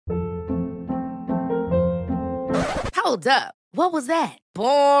Hold up. What was that?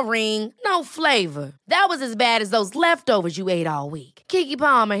 Boring. No flavor. That was as bad as those leftovers you ate all week. Keke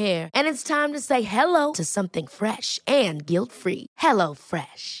Palmer here, and it's time to say hello to something fresh and guilt-free. Hello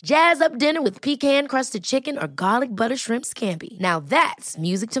Fresh. Jazz up dinner with pecan-crusted chicken or garlic butter shrimp scampi. Now that's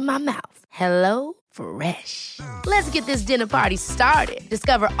music to my mouth. Hello Fresh. Let's get this dinner party started.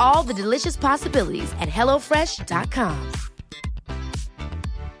 Discover all the delicious possibilities at hellofresh.com.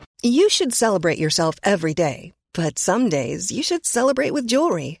 You should celebrate yourself every day. But some days you should celebrate with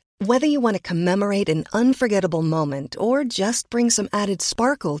jewelry. Whether you want to commemorate an unforgettable moment or just bring some added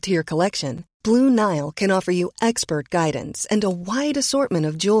sparkle to your collection, Blue Nile can offer you expert guidance and a wide assortment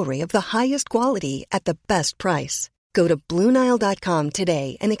of jewelry of the highest quality at the best price. Go to BlueNile.com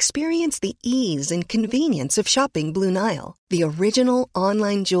today and experience the ease and convenience of shopping Blue Nile, the original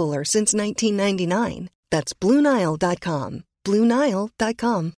online jeweler since 1999. That's BlueNile.com.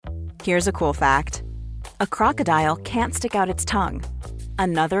 BlueNile.com. Here's a cool fact. A crocodile can't stick out its tongue.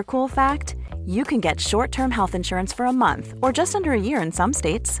 Another cool fact, you can get short-term health insurance for a month or just under a year in some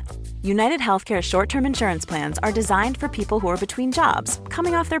states. United Healthcare short-term insurance plans are designed for people who are between jobs,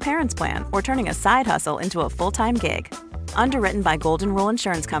 coming off their parents' plan, or turning a side hustle into a full-time gig. Underwritten by Golden Rule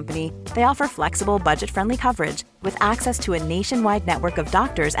Insurance Company, they offer flexible, budget-friendly coverage with access to a nationwide network of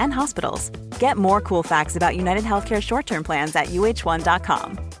doctors and hospitals. Get more cool facts about United Healthcare short-term plans at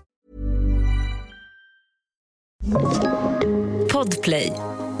uh1.com. Podplay.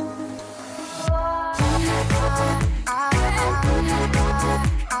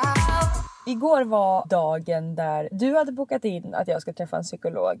 Igår var dagen där du hade bokat in att jag ska träffa en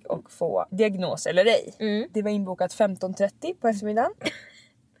psykolog och få diagnos eller ej. Det var inbokat 15:30 på eftermiddagen.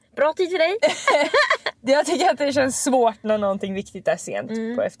 Bra tid för dig. Jag tycker att det känns svårt när någonting viktigt är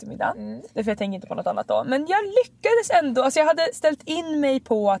sent på eftermiddagen. Därför jag tänker inte på något annat då. Men jag lyckades ändå. Alltså jag hade ställt in mig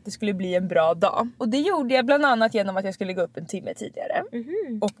på att det skulle bli en bra dag. Och det gjorde jag bland annat genom att jag skulle gå upp en timme tidigare.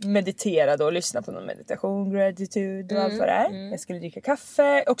 Och meditera då och lyssna på någon meditation, gratitude och allt vad det är. Jag skulle dricka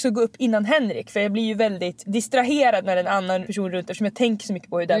kaffe. Och så gå upp innan Henrik. För jag blir ju väldigt distraherad när en annan person runt eftersom jag tänker så mycket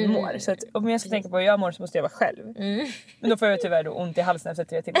på hur den mår. Så att om jag ska tänka på hur jag mår så måste jag vara själv. Men då får jag tyvärr då ont i halsen efter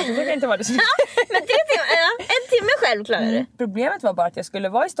 3 timmar. Så det kan inte vara det så mycket. Men 3 timmar, ja, en timme själv klarar du. Problemet var bara att jag skulle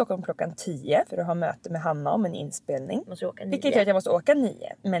vara i Stockholm klockan 10 för att ha möte med Hanna om en inspelning. Vilket gör att jag måste åka 9.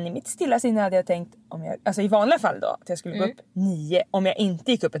 Men i mitt stilla sinne hade jag tänkt, om jag, alltså i vanliga fall då, att jag skulle gå upp 9 om jag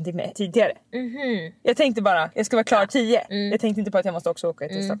inte gick upp en timme tidigare. Jag tänkte bara, jag ska vara klar 10. Jag tänkte inte på att jag måste också åka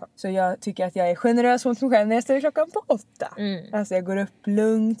till Stockholm. Så jag tycker att jag är generös mot mig själv när jag ställer klockan på 8. Alltså jag går upp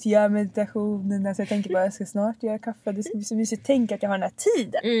lugnt, gör meditationen. Alltså jag tänker bara, jag ska snart göra kaffe. Det ska bli så mysigt. Tänk att jag har den här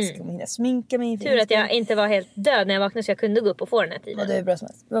tiden. Jag ska hinna sminka mig. Tur att jag inte var helt död när jag vaknade så jag kunde gå upp och få den här tiden. Och det är bra som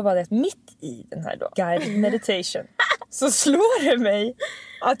helst. Det var bara det att mitt i den här då guided meditation så slår det mig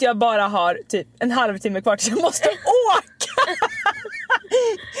att jag bara har typ en halvtimme kvar tills jag måste åka.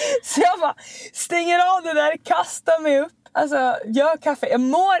 Så jag bara stänger av det där, kastar mig upp. Alltså, gör kaffe. Jag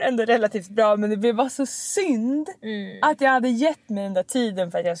mår ändå relativt bra, men det blev bara så synd att jag hade gett mig den där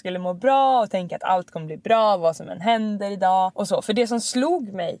tiden för att jag skulle må bra och tänka att allt kommer bli bra, vad som än händer idag och så. För det som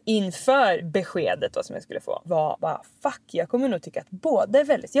slog mig inför beskedet då, som jag skulle få var bara, fuck, jag kommer nog tycka att båda är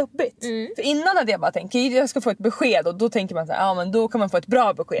väldigt jobbigt. För innan hade jag bara tänkt, jag ska få ett besked och då tänker man så här, ja men då kan man få ett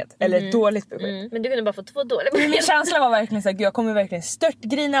bra besked eller ett dåligt besked. Men du kunde bara få 2 dåliga besked. Min känsla var verkligen så här, jag kommer verkligen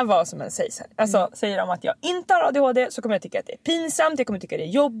störtgrina vad som än sägs här. Alltså, säger de att jag inte har ADHD så kommer jag tycka att det är pinsamt, jag kommer tycka det är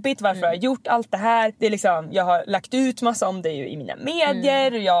jobbigt, varför har jag gjort allt det här? Det är liksom, jag har lagt ut massa om det ju i mina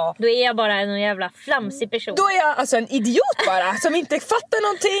medier. Då är jag bara en jävla flamsig person. Då är jag alltså en idiot bara, som inte fattar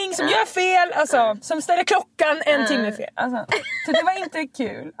någonting, som gör fel, alltså, som ställer klockan en timme fel. Alltså, så det var inte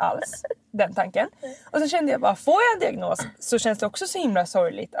kul alls, den tanken. Och så kände jag bara, får jag en diagnos så känns det också så himla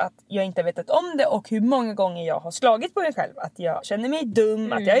sorgligt att jag inte vetat om det och hur många gånger jag har slagit på mig själv. Att jag känner mig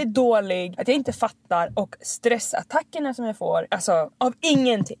dum, att jag är dålig, att jag inte fattar och stressattackerna som jag får, alltså av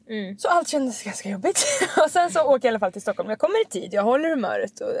ingenting. Så allt kändes ganska jobbigt. Och sen så åker jag i alla fall till Stockholm. Jag kommer i tid, jag håller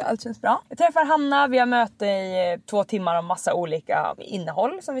humöret och allt känns bra. Jag träffar Hanna, vi har möte i 2 timmar om massa olika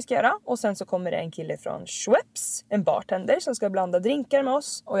innehåll som vi ska göra. Och sen så kommer det en kille från Schweppes, en bartender som ska blanda drinkar med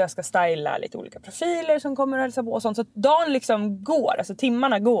oss. Och jag ska styla lite olika profiler som kommer att hälsa på och sånt. Så att dagen liksom går, alltså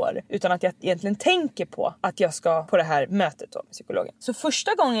timmarna går utan att jag egentligen tänker på att jag ska på det här mötet då med psykologen. Så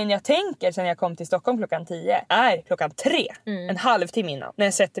första gången jag tänker sen jag kom till Stockholm klockan 10 är klockan 3. En halvtimme innan. När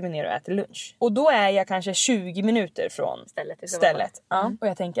jag sätter mig ner och äter lunch. Och då är jag kanske 20 minuter från stället. Ja. Och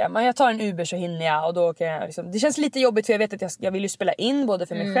jag tänker, men jag tar en Uber så hinner jag. Och då kan jag liksom, det känns lite jobbigt för jag vet att jag vill ju spela in både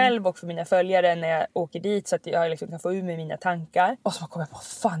för mig själv och för mina följare när jag åker dit. Så att jag liksom kan få ur mig mina tankar. Och så kommer jag på,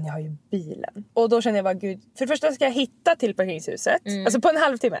 fan jag har ju bilen. Och då kände jag bara, gud, för det första ska jag hitta till parkeringshuset. Alltså på en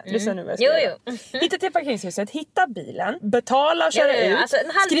halvtimme. Lyssna nu vad jag ska göra. Hitta till parkeringshuset, hitta bilen, betala, köra ut, alltså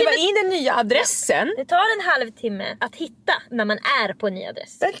skriva in den nya adressen. Det tar en halvtimme att hitta när man är på en ny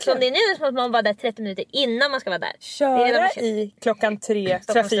adress. Så om det är nu som att man var där 30 minuter innan man ska vara där. Köra i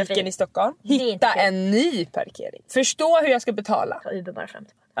 3:00 trafiken i Stockholm. Hitta en ny parkering. Förstå hur jag ska betala. Ta Uber bara fram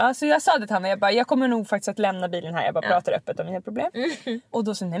till. Ja, så jag sa det till henne, jag kommer nog faktiskt att lämna bilen här. Jag bara pratar öppet om mina problem. Och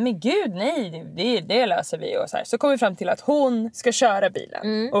då sa nej men gud, nej, det löser vi. Och så kom vi fram till att hon ska köra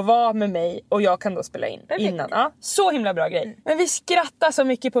bilen och vara med mig. Och jag kan då spela in innan. Ja, så himla bra grej. Men vi skrattar så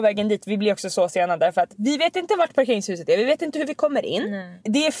mycket på vägen dit. Vi blir också så sena därför att vi vet inte vart parkeringshuset är. Vi vet inte hur vi kommer in.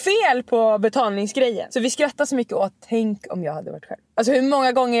 Det är fel på betalningsgrejen. Så vi skrattar så mycket åt, tänk om jag hade varit själv. Alltså hur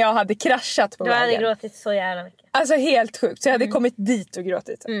många gånger jag hade kraschat på vägen. Du hade gråtit så jävla mycket. Alltså helt sjukt. Så jag hade kommit dit och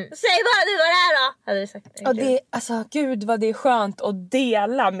gråtit. Säg bara du var här då, hade du sagt. Och det, alltså gud vad det är skönt att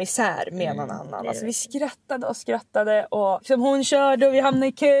dela misär med någon annan. Alltså vi skrattade och liksom, hon körde och vi hamnade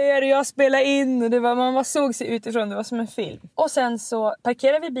i köer och jag spelade in. Och det var, man såg sig utifrån, det var som en film. Och sen så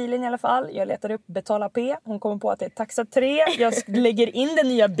parkerade vi bilen i alla fall. Jag letar upp betala P. Hon kommer på att det är taxa 3. Jag lägger in den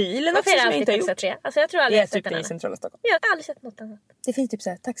nya bilen också som jag inte har gjort. 3? Alltså jag tror aldrig jag har sett den i centrala Stockholm. Jag har aldrig sett något annat. Det finns typ så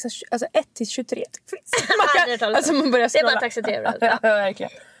här taxa, alltså 1-23. Alltså man börjar scrolla. det är bara taxa 3 överallt. Ja,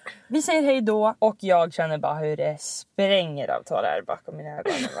 verkligen. Vi säger hej då och jag känner bara hur det spränger av tårar bakom mina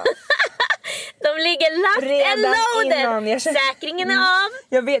ögon. De ligger locked and loaded. Säkringen är av.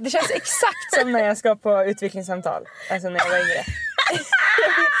 Jag vet, det känns exakt som när jag ska på utvecklingssamtal. Alltså när jag var yngre.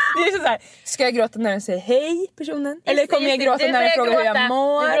 Det är så här, ska jag gråta när den säger hej personen? Eller kommer jag gråta när den frågar hur jag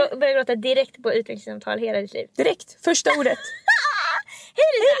mår? Du börjar gråta direkt på utvecklingssamtal hela ditt liv. Direkt, första ordet.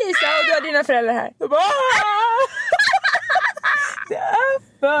 Hej Lisa, och du har dina föräldrar här. Det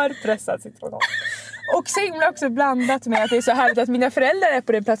är för pressad situation. Och så himla också blandat med att det är så härligt att mina föräldrar är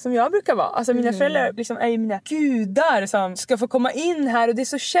på den plats som jag brukar vara. Alltså mina föräldrar liksom är ju mina gudar som ska få komma in här. Och det är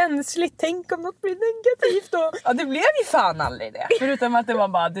så känsligt. Tänk om något blir negativt då. Ja, det blev ju fan aldrig det. Förutom att det var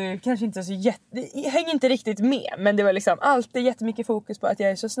bara, du kanske inte är så hänger inte riktigt med. Men det var liksom alltid jättemycket fokus på att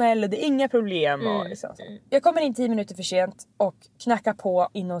jag är så snäll och det är inga problem. Och liksom så. Jag kommer in 10 minuter för sent och knackar på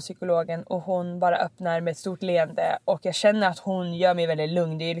in hos psykologen. Och hon bara öppnar med ett stort leende. Och jag känner att hon gör mig väldigt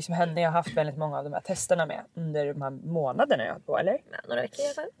lugn. Det är liksom henne jag har haft väldigt många av de här testerna med under de här månaderna jag har på, eller? Ja, några veckor i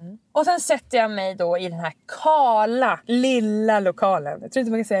alla fall. Och sen sätter jag mig då i den här kala, lilla lokalen. Jag tror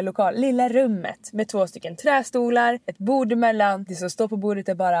inte man kan säga lokal. Lilla rummet med 2 stycken trästolar, ett bord emellan. Det som står på bordet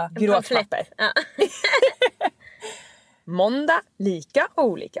är bara gråtpapper. Ja. Måndag, lika och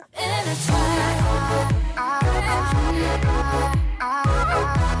olika.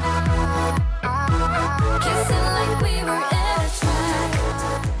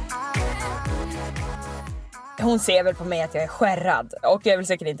 Hon ser väl på mig att jag är skärrad. Och jag är väl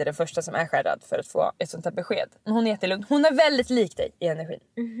säkert inte den första som är skärrad för att få ett sånt här besked. Hon är jättelugn. Hon är väldigt lik dig i energin.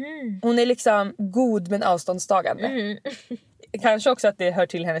 Hon är liksom god men avståndstagande. Kanske också att det hör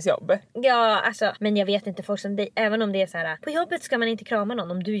till hennes jobb. Ja, alltså, men jag vet inte folk som dig. Även om det är så här, på jobbet ska man inte krama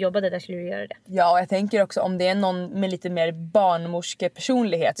någon. Om du jobbade där skulle du göra det. Ja, och jag tänker också om det är någon med lite mer barnmorske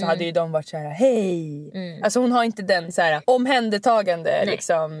personlighet så hade ju de varit så här: hej. Alltså hon har inte den så här omhändertagande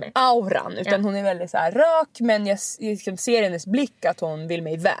liksom auran, utan hon är väldigt så här rak, men jag liksom ser hennes blick att hon vill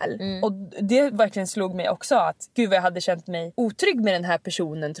mig väl. Och det verkligen slog mig också att gud vad jag hade känt mig otrygg med den här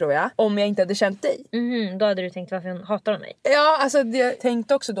personen, tror jag, om jag inte hade känt dig. Då hade du tänkt, varför hatar hon mig? Ja, alltså jag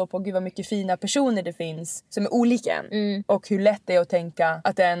tänkte också då på gud vad mycket fina personer det finns som är olika än. Och hur lätt det är att tänka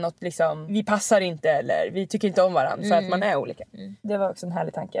att det är något liksom, vi passar inte eller vi tycker inte om varandra för att man är olika. Det var också en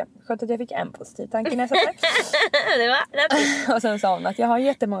härlig tanke. Skönt att jag fick en positiv tanke när jag satt där. Det var och sen sa hon att jag har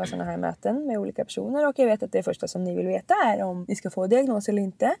jättemånga sådana här möten med olika personer och jag vet att det första som ni vill veta är om ni ska få diagnos eller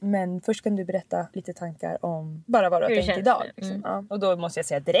inte. Men först kan du berätta lite tankar om bara vad du har tänkt idag. Liksom. Ja. Och då måste jag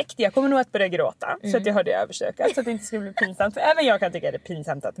säga direkt, jag kommer nog att börja gråta så att jag har det överstökat så att det inte ska bli pinsamt. För även jag kan tycka att det är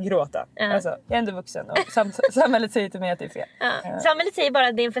pinsamt att gråta. Alltså, jag är ändå vuxen och samhället säger till mig att det är fel. Samhället säger bara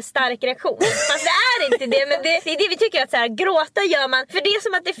att det är en för stark reaktion. Fast det är inte det, men det är det vi tycker att så här, gråta gör man. För det är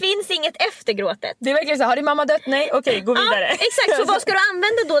som att det finns inget efter gråtet. Det är verkligen så, har din mamma dött? Nej, okej, gå vidare. Ja, exakt, så vad ska du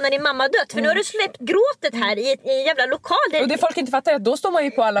använda då när din mamma dött? För nu har du släppt gråtet här i en jävla lokal. Och det folk inte fattar är att då står man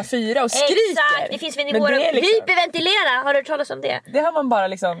ju på alla 4 och skriker. Exakt, det finns väl nivåer att liksom hyperventilera. Har du hört talas om det? Det har man bara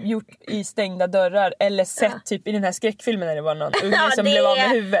liksom gjort i stängda dörrar. Eller sett typ i den här skräckfilmen när det var någon unge som blev av med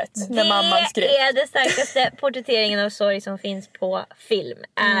huvudet när mamman skrek. Det är den starkaste porträtteringen av sorg som finns på film.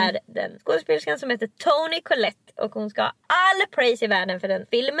 Är den skådespelerskan som heter Toni Collette. och hon ska ha all praise i världen för den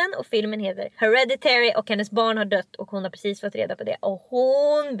filmen. Och filmen heter Hereditary och hennes barn har dött och hon har precis fått reda på det. Och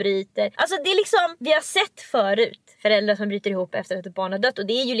hon bryter. Alltså det är liksom, vi har sett förut föräldrar som bryter ihop efter att ett barn har dött. Och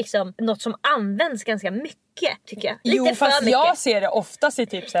det är ju liksom något som används ganska mycket, tycker jag. Lite jo, för fast mycket. jag ser det oftast i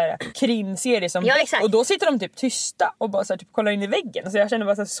typ så här krimserier som Ja, Beck, exakt. och då sitter de typ tysta och bara så här, typ kollar in i väggen. Så jag känner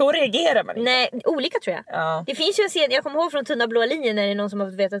bara så reagerar man inte. Nej, olika tror jag. Ja. Det finns ju en scen, jag kommer ihåg från Tunna blåa linjen när det är någon som har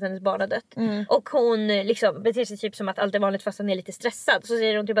fått veta att hennes barn har dött. Och hon liksom beter sig typ som att allt är vanligt fast hon är lite stressad. Så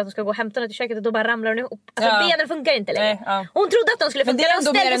säger hon typ att hon ska gå och hämta något i köket och då bara ramlar hon ihop. Alltså benen funkar inte längre. Nej, ja. Hon trodde att de skulle Men funka. det är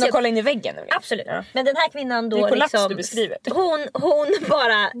ändå De mer ställde än sig att upp. kolla in i väggen. Absolut. Ja. Men den här kvinnan då Det är kollaps liksom, du beskriver. hon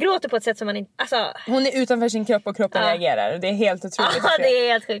bara gråter på ett sätt som man inte... Alltså, Hon är utanför sin kropp och kroppen reagerar. Det är helt otroligt. ja, det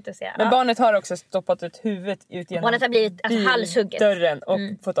är helt sjukt att se. Men barnet har också stoppat ut huvudet ut genom Barnet har blivit halshugget. dörren och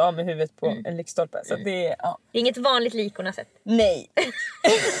fått av med huvudet på en lyktstolpe. Så det är... Ja. Det är inget vanligt lik hon har sett. Nej.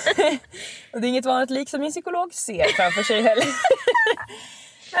 Och det är inget vanligt lik som min psykolog ser framför sig heller.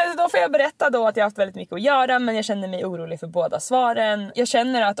 Alltså då får jag berätta då att jag har haft väldigt mycket att göra, men jag känner mig orolig för båda svaren. Jag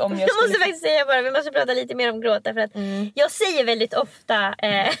känner att om jag Jag måste faktiskt säga bara, vi måste prata lite mer om gråt därför att jag säger väldigt ofta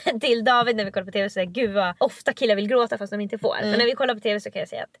till David när vi kollar på tv så här, gud vad ofta killar vill gråta fast de inte får. För när vi kollar på tv så kan jag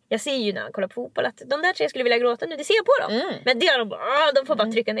säga att jag ser ju när han kollar på fotboll att de där tre skulle vilja gråta nu, det ser jag på dem. Men det har de bara, de får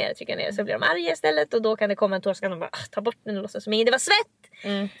bara trycka ner så blir de arga istället och då kan det komma en tår så kan de bara ta bort den och låtsas som det var svett.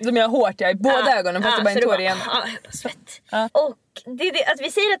 De gör hårt i båda ögonen fast det bara är en tår igen. Bara svett. Och det, att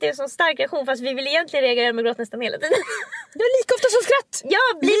vi säger att det är en sån stark reaktion fast vi vill egentligen reagera med gråt nästan hela tiden. Det är lika ofta som skratt. Ja,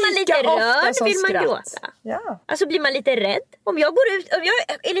 blir man lite rörd vill man gråta. Ja. Alltså blir man lite rädd. Om jag går ut, om jag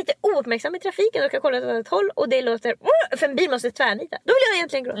är lite ouppmärksam i trafiken och ska kolla åt ett annat håll och det låter för en bil måste tvärnita, då vill jag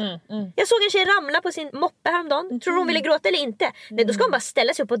egentligen gråta. Jag såg en tjej ramla på sin moppe häromdagen. Tror hon ville gråta eller inte? Nej, då ska hon bara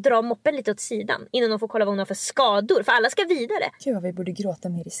ställa sig upp och dra moppen lite åt sidan innan hon får kolla vad hon har för skador, för alla ska vidare. Gud vad vi borde gråta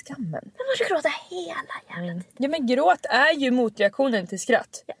mer i skammen. Man måste gråta hela jävla tiden. Ja, men gråt är ju motreaktionen till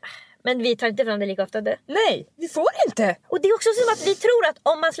skratt. Ja. Men vi tar inte fram det lika ofta. Nej, vi får inte. Och det är också som att vi tror att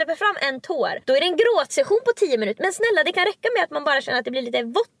om man släpper fram en tår, då är det en gråtsession på 10 minuter. Men snälla, det kan räcka med att man bara känner att det blir lite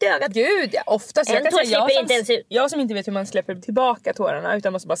vått i ögat. Gud, ja, oftast. En tår slipper inte ens ut. Jag som inte vet hur man släpper tillbaka tårarna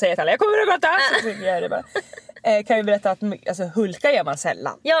utan måste bara säga till alla, jag kommer att gråta. Så gör jag det bara. Kan ju berätta att alltså, hulka gör man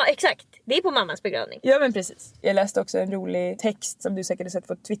sällan. Ja, exakt. Det är på mammas begravning. Ja, men precis. Jag läste också en rolig text som du säkert har sett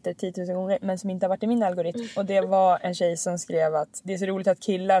på Twitter 10 000 gånger men som inte har varit i min algoritm. Och det var en tjej som skrev att det är så roligt att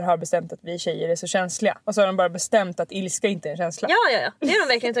killar har bestämt att vi tjejer är så känsliga. Och så har de bara bestämt att ilska inte är en känsla. Ja. Det har de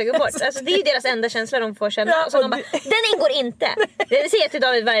verkligen tagit bort. Alltså, det är ju deras enda känsla de får känna. Ja, och så de bara, den ingår inte. Det säger jag till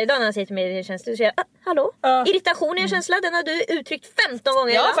David varje dag när han säger till mig det känns. Du säger, hallå? Ja. Irritation är en känsla. Den har du uttryckt 15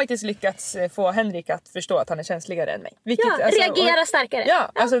 gånger. Jag har faktiskt lyckats få Henrik att förstå att han är känsligare än mig. Vilket, Ja, reagera starkare.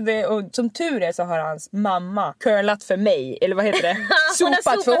 Ja, alltså det, och som tur är så har hans mamma curlat för mig. Eller vad heter det?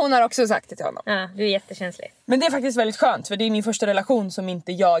 sopat, för hon har också sagt det till honom. Ja, du är jättekänslig. Men det är faktiskt väldigt skönt för det är min första relation som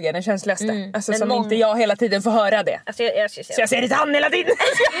inte jag är den känsligaste. Alltså men som inte jag hela tiden får höra det. Alltså, Så jag säger det till han hela tiden.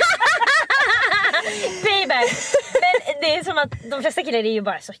 Baby. Men det är som att de flesta killar är ju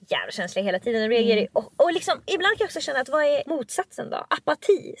bara så jävla känsliga hela tiden och reagerar och liksom, ibland kan jag också känna att vad är motsatsen då?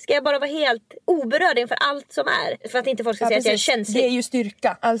 Apati. Ska jag bara vara helt oberörd inför allt som är? För att inte folk ska säga att jag är känslig. Det är ju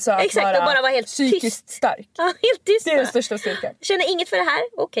styrka. Alltså att exakt, och bara vara helt psykiskt tyst. stark. Ja, helt tyst. Det är den största styrkan. Känner inget för det här,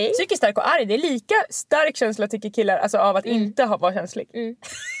 okej. Psykiskt stark och arg, det är lika stark känsla tycker killar alltså av att inte vara känslig. Ja,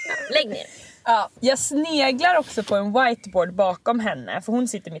 lägg ner. Ja, jag sneglar också på en whiteboard bakom henne för hon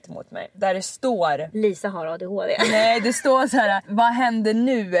sitter mitt emot mig där det står Lisa har ADHD. nej, det står så här: vad händer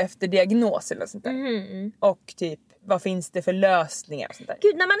nu efter diagnos eller sånt där. Och typ vad finns det för lösningar och sånt där.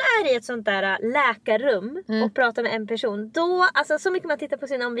 Gud, när man är i ett sånt där läkarrum och pratar med en person, då, alltså så mycket man tittar på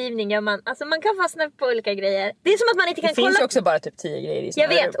sin omgivning gör man, alltså man kan fastna på olika grejer. Det är som att man inte kan det kolla. finns ju också bara typ 10 grejer i jag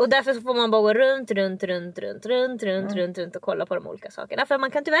vet, och därför så får man bara gå runt och kolla på de olika sakerna. För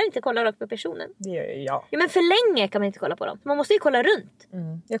man kan tyvärr inte kolla rakt på personen. Det gör ju jag. Ja, men för länge kan man inte kolla på dem. Man måste ju kolla runt.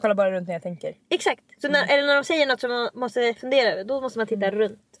 Jag kollar bara runt när jag tänker. Exakt. Så eller när de säger något som man måste fundera över, då måste man titta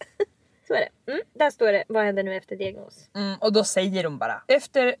runt. Så är det. Där står det, vad händer nu efter diagnos? Och då säger de bara,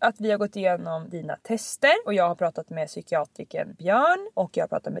 efter att vi har gått igenom dina tester och jag har pratat med psykiatriken Björn och jag har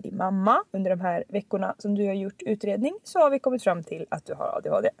pratat med din mamma under de här veckorna som du har gjort utredning, så har vi kommit fram till att du har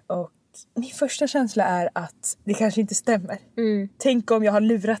ADHD. Och min första känsla är att det kanske inte stämmer. Tänk om jag har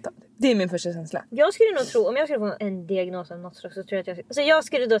lurat dem. Det är min första känsla. Jag skulle nog tro, om jag skulle få en diagnos av något slag, så tror jag att jag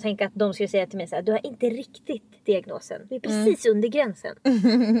skulle då tänka att de skulle säga till mig så här: du har inte riktigt diagnosen. Du är precis under gränsen.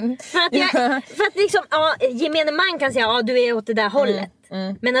 för att liksom, gemene man kan säga, du är åt det där hållet.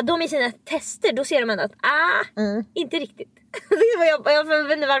 Men när de i sina tester, då ser man att inte riktigt. Jag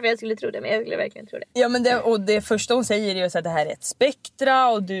vet inte varför jag skulle tro det, men jag skulle verkligen tro det. Ja, men det första hon säger är att det här är ett spektra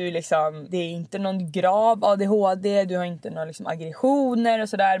och du liksom, det är inte någon grav ADHD, du har inte några liksom aggressioner och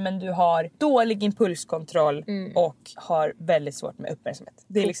sådär, men du har dålig impulskontroll och har väldigt svårt med uppmärksamhet.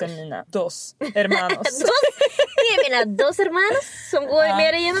 Det är liksom mina dos hermanos. Det är mina dos hermanos som går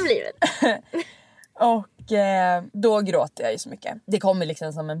med dig genom livet. Och då gråter jag ju så mycket. Det kommer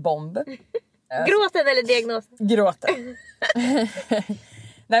liksom som en bomb. Gråten eller diagnosen? Gråten.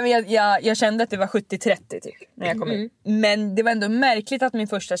 Nej, men jag kände att det var 70-30 typ när jag kom in. Men det var ändå märkligt att min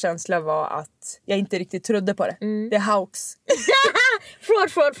första känsla var att jag inte riktigt trodde på det. Det är hoax.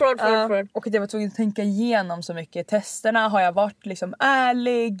 Fraud. Och att jag var tvungen att tänka igenom så mycket. Testerna, har jag varit liksom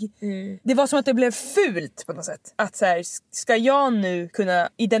ärlig? Det var som att det blev fult på något sätt. Att så här, ska jag nu kunna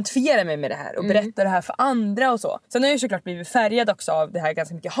identifiera mig med det här och berätta det här för andra och så. Sen har jag ju såklart blivit färgad också av det här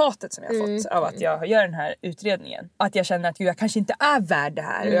ganska mycket hatet som jag har fått av att jag gör den här utredningen. Att jag känner att jag kanske inte är värd det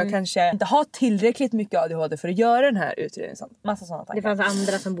här. Och jag kanske inte har tillräckligt mycket ADHD för att göra den här utredningen. Massa sådana tankar. Det fanns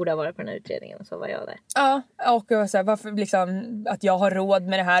andra som borde ha varit på den här utredningen och så var jag där. Ja, och jag var så här, varför liksom att jag har råd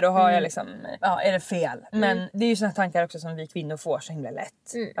med det här och har jag liksom, är det fel? Men det är ju sådana tankar också som vi kvinnor får så himla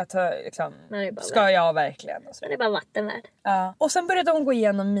lätt. Att liksom, ska jag verkligen? Och så. Men det är bara vattenvärd. Ja. Och sen började hon gå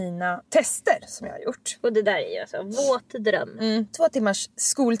igenom mina tester som jag har gjort. Och det där är ju alltså våt dröm. 2 timmars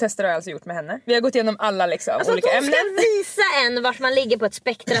skoltester har jag alltså gjort med henne. Vi har gått igenom alla liksom, alltså olika ämnen. Alltså ska visa en vart man ligger på ett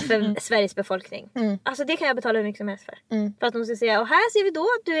spektra för Sveriges befolkning. Alltså det kan jag betala hur mycket som helst för. För att de ska säga, och här ser vi då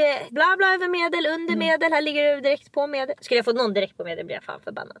att du är bla bla över medel, under medel, här ligger du direkt på medel. Skulle jag få någon direkt på medel blir jag fan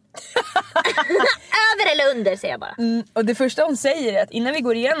förbannad. Över eller under säger jag bara. Och det första hon säger är att innan vi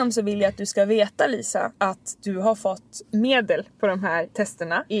går igenom så vill jag att du ska veta, Lisa, att du har fått medel på de här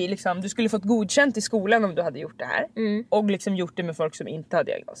testerna. Du skulle fått godkänt i skolan om du hade gjort det här. Och liksom gjort det med folk som inte har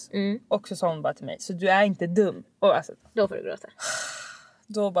diagnos. Och så sa hon bara till mig, så du är inte dum. Och alltså, då får du gråta.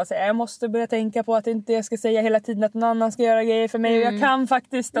 Då bara säga, jag måste börja tänka på att inte jag ska säga hela tiden att någon annan ska göra grejer för mig. Och jag kan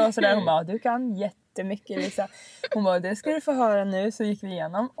faktiskt och sådär. Hon bara, du kan jättemycket, Lisa. Hon bara, det ska du få höra nu. Så gick vi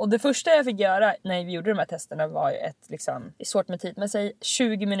igenom. Och det första jag fick göra när vi gjorde de här testerna var ju ett liksom, det är svårt med tid, men säg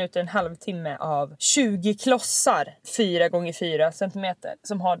 20 minuter, en halvtimme av 20 klossar 4x4 centimeter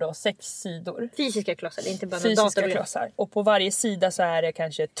som har då 6 sidor. Fysiska klossar, det är inte bara fysiska klossar. Och på varje sida så är det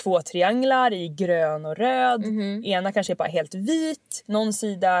kanske 2 trianglar i grön och röd. Ena kanske är bara helt vit. Någon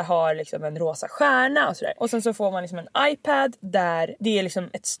sida har liksom en rosa stjärna och sådär. Och sen så får man liksom en iPad där det är liksom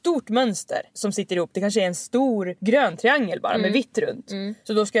ett stort mönster som sitter ihop. Det kanske är en stor grön triangel bara med vitt runt.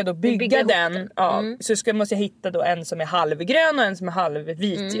 Så då ska jag då bygga den. Så måste jag hitta då en som är halvgrön och en som är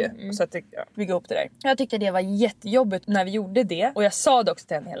halvvit ju. Så att bygga ihop det där. Jag tyckte det var jättejobbigt när vi gjorde det. Och jag sa det också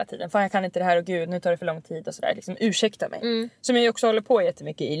till henne hela tiden. Fan, jag kan inte det här och gud, nu tar det för lång tid och sådär. Liksom, ursäkta mig. Som jag också håller på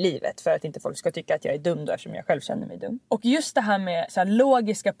jättemycket i livet. För att inte folk ska tycka att jag är dum då, eftersom jag själv känner mig dum. Och just det här med så här,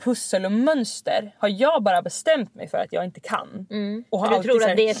 logiska pussel och mönster har jag bara bestämt mig för att jag inte kan. Och har för du alltid, tror så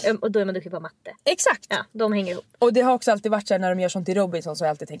här, att det är, och då är man duktig på matte. Exakt. Ja, de hänger ihop. Och det har också alltid varit så här, när de gör sånt i Robinson så har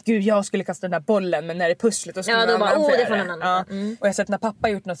jag alltid tänkt, gud jag skulle kasta den där bollen, men när det är pusslet då skulle då bara, det får någon det. annan. Och jag har sett när pappa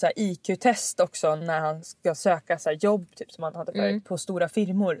gjort något så här IQ-test också när han ska söka så här jobb typ som han hade förut på stora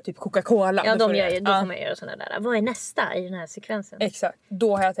firmor, typ Coca-Cola. Ja, de gör ju, då får man göra såna där. Vad är nästa i den här sekvensen? Exakt.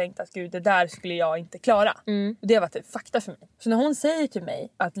 Då har jag tänkt att gud, det där skulle jag inte klara. Och det har varit fakta för mig. Så när hon säger till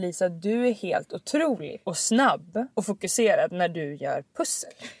mig att Lisa, du är helt otrolig och snabb och fokuserad när du gör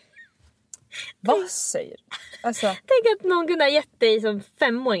pussel. Vad säger du? Alltså, tänk att någon kunde ha gett dig som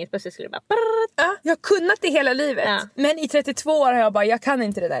 5-åring ett pussel skulle bara... Ja, jag har kunnat det hela livet. Ja. Men i 32 år har jag bara, jag kan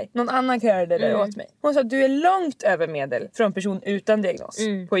inte det där. Någon annan kan göra det där åt mig. Hon sa att du är långt över medel från en person utan diagnos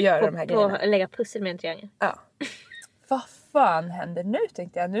på att göra de här grejerna. På att lägga pussel med en triangel. Ja. Vad fan händer nu,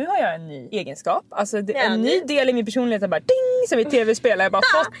 tänkte jag. Nu har jag en ny egenskap. Alltså en ny del i min personlighet. Bara ding, som i tv-spel. Jag har bara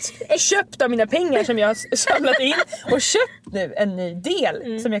fått köpt av mina pengar som jag har samlat in. Och köpt nu en ny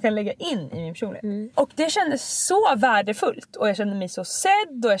del som jag kan lägga in i min personlighet. Och det kändes så värdefullt. Och jag kände mig så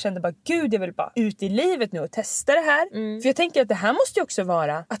sedd. Och jag kände bara, gud, jag vill bara ut i livet nu och testa det här. För jag tänker att det här måste ju också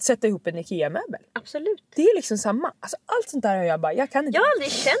vara att sätta ihop en IKEA-möbel. Absolut. Det är liksom samma. Alltså allt sånt där har jag bara, jag kan inte. Jag har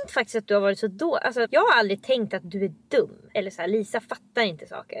aldrig känt faktiskt att du har varit så Alltså jag har aldrig tänkt att du är dum. Eller så här, Lisa fattar inte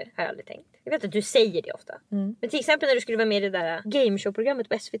saker. Har jag aldrig tänkt. Jag vet att du säger det ofta. Men till exempel när du skulle vara med i det där gameshow-programmet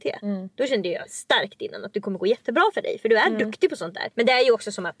på SVT. Då kände jag starkt innan att det kommer gå jättebra för dig. För du är duktig på sånt där. Men det är ju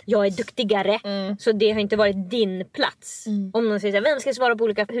också som att jag är duktigare. Så det har inte varit din plats. Om någon säger så här, vem ska svara på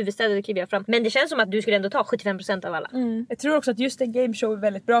olika huvudstäder, då kliver jag fram. Men det känns som att du skulle ändå ta 75% av alla. Jag tror också att just en gameshow är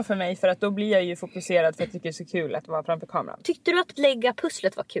väldigt bra för mig. För att då blir jag ju fokuserad för att jag tycker det är så kul att vara framför kameran. Tyckte du att lägga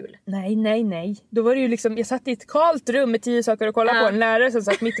pusslet var kul? Nej. Då var det ju liksom, jag satt i ett kallt rum med 10 saker att kolla på. En lärare som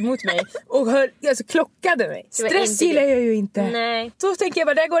satt mitt emot mig och alltså, klockade mig. Stress gillar jag ju inte. Nej. Så tänker jag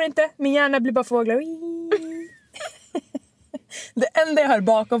bara, det går inte. Min hjärna blir bara fåglar. Det enda jag hör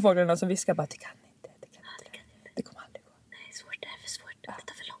bakom fåglarna som viskar bara, det kan inte. Det kommer aldrig gå. Nej, svårt, det är för svårt. Det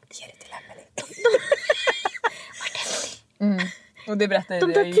tar för långt. Ge det till Emelie. Vart är det? Och det berättade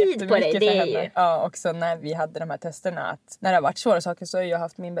de tar tid på dig, det är ju. Ja, också när vi hade de här testerna, att när det har varit svåra saker så har jag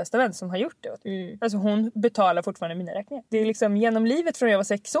haft min bästa vän som har gjort det åt mig. Alltså hon betalar fortfarande mina räkningar. Det är liksom genom livet från jag var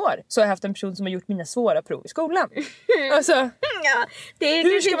 6 år så har jag haft en person som har gjort mina svåra prov i skolan. Alltså, ja, det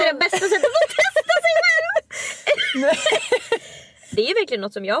är kanske inte det bästa sättet att testa sig själv. Det är ju verkligen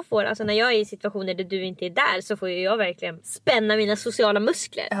något som jag får. Alltså när jag är i situationer där du inte är där så får jag verkligen spänna mina sociala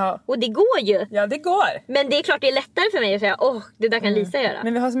muskler. Ja. Och det går ju. Ja, det går. Men det är klart det är lättare för mig att säga, det där kan Lisa göra.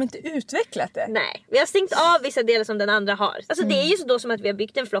 Men vi har som inte utvecklat det. Nej, vi har stängt av vissa delar som den andra har. Alltså det är ju så då som att vi har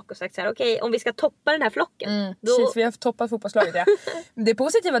byggt en flock och sagt så här: okej, om vi ska toppa den här flocken. Då... Precis, vi har toppat fotbollslaget, ja. Det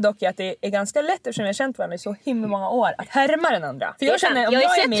positiva dock är att det är ganska lätt, eftersom vi har känt varandra i så himla många år, att härma den andra. För jag känner, om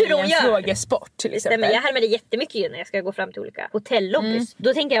jag är med i en frågesport till exempel. Men jag härmade jättemycket när jag ska gå fram till olika hotellobbys.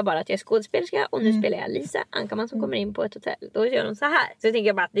 Då tänker jag bara att jag är skådespelerska och nu spelar jag Lisa Ankarman som kommer in på ett hotell. Då gör de så här. Så jag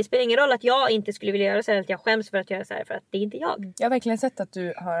tänker bara att det spelar ingen roll att jag inte skulle vilja göra så här, att jag skäms för att göra så här, för att det är inte jag. Jag har verkligen sett att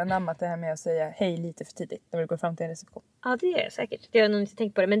du har anammat det här med att säga hej lite för tidigt när du går fram till en reception. Ja, det gör jag säkert. Jag har nog inte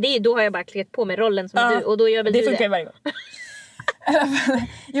tänkt på det, men då har jag bara klätt på mig rollen som du, och då gör väl det du det. funkar varje gång.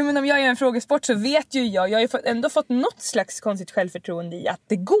 Jo, men om jag gör en frågesport så vet ju jag har ju ändå fått något slags konstigt självförtroende i att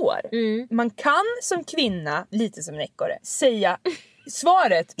det går. Man kan som kvinna, lite som en ekorre, säga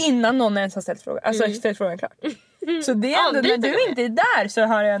svaret innan någon ens har ställt frågan. Alltså ställt frågan klart. Så det är ändå, när du inte är där så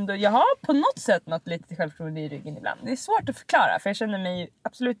har jag har på något sätt något lite självförtroende i ryggen ibland. Det är svårt att förklara för jag känner mig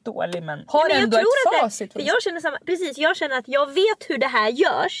absolut dålig, men har ändå ett facit. För jag känner jag känner att jag vet hur det här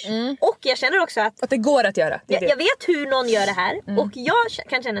görs och jag känner också att det går att göra. Jag vet hur någon gör det här och jag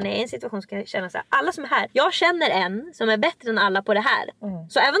kan känna när jag är i en situation ska jag känna så här, alla som är här, jag känner en som är bättre än alla på det här.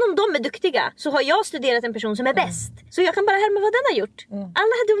 Så även om de är duktiga så har jag studerat en person som är bäst. Så jag kan bara härma vad den har gjort.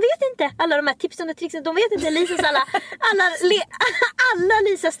 Alla, de vet inte. Alla de här tipsen och tricksen, de vet inte Lisas alla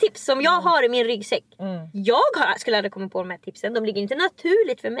Lisas tips som jag har i min ryggsäck. Jag skulle aldrig komma på de här tipsen. De ligger inte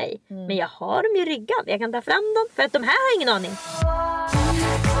naturligt för mig. Men jag har dem i ryggan. Jag kan ta fram dem för att de här har ingen aning.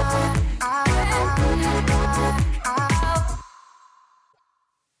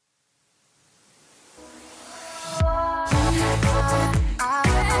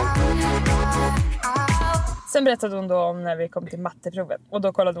 Sen berättade hon då om när vi kom till matteprovet. Och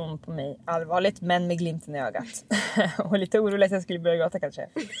då kollade hon på mig allvarligt, men med glimten i ögat. Och lite orolig att jag skulle börja gråta kanske.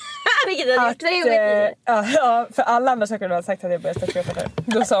 Vilket du hade gjort 3 gånger. Ja, för alla andra saker du hade sagt att jag började skratta för.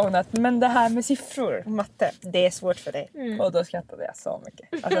 Då sa hon att, men det här med siffror och matte, det är svårt för dig. Och då skrattade jag så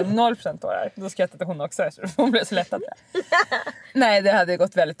mycket. Alltså 0% tårar. Då skrattade hon också, så hon blev så lättad. Nej, det hade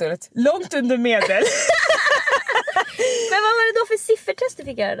gått väldigt dåligt. Långt under medel. Men vad var det då för siffertest du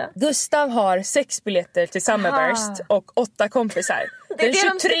fick göra då? Gustav har 6 biljetter till Summerburst och 8 kompisar. Den 23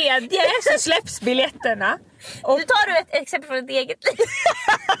 så släpps biljetterna. Och... Nu tar du ett exempel från ditt eget liv.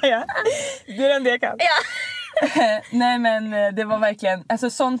 Ja, det är den det kan. Ja. Nej, men det var verkligen, alltså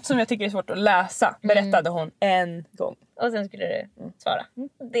sånt som jag tycker är svårt att läsa, berättade hon en gång. Och sen skulle du svara.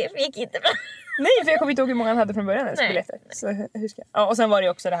 Det gick inte bra. Nej, för jag kommer inte ihåg hur många han hade från början. Biljetter. Så hur ska jag? Ja, och sen var det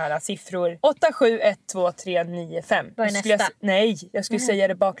också det här siffror 8, 7, 1, 2, 3, 9, 5. Vad är nästa? Jag skulle säga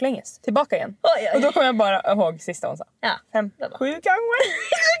det baklänges. Tillbaka igen. Oj. Och då kommer jag bara ihåg sista hon sa. Ja. 5, 7 kanske.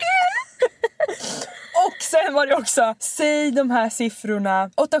 Och sen var det också, säg de här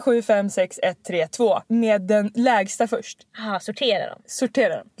siffrorna 8, 7, 5, 6, 1, 3, 2 med den lägsta först. Sortera dem.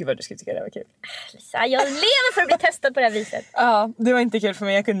 Sortera dem. Gud vad du skulle tycka det var kul. Lisa, jag lever för att bli testad på det här viset. Ja, det var inte kul för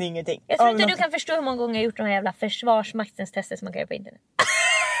mig, jag kunde ingenting. Jag tror inte du kan förstå hur många gånger jag har gjort de här jävla försvarsmaktens tester som man kan göra på internet.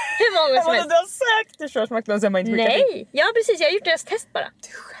 Hur många som helst. Du har sökt försvarsmakten och sen man inte skickat in. Nej, ja precis, jag har gjort deras test bara.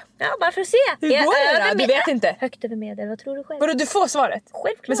 Ja, bara för att se. Hur går det då? Du vet inte. Högt över medel, vad tror du själv? Vadå, du får svaret?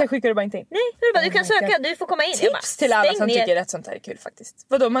 Självklart. Men sen skickar du bara inte in? Nej, du kan söka, du får komma in. Tips till alla som tycker att sånt här är kul faktiskt.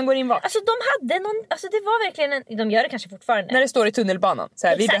 Vadå, man går in vart? Alltså de hade någon, alltså det var verkligen de gör det kanske fortfarande. När det står i tunnelbanan, så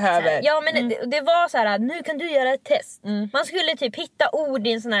här, vi behöver... Så här. Ja, men det var så här, nu kan du göra ett test. Man skulle typ hitta ord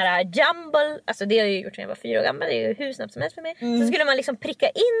i en sån här jumble, alltså det har jag gjort när jag var 4 år gammal, det är ju hur snabbt som helst för mig. Så skulle man liksom pricka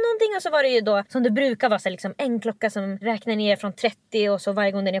in någonting och så var det ju då, som det brukar vara så här, liksom en klocka som räknar ner från 30 och så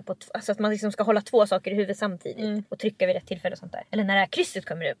varje gång den är på, alltså att man liksom ska hålla 2 saker i huvudet samtidigt och trycka vid rätt tillfälle och sånt där. Eller när det här krysset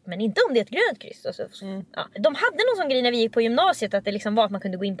kommer upp, men inte om det är ett grönt kryss. Och så, ja. De hade någon sån grej när vi gick på gymnasiet att det liksom var att man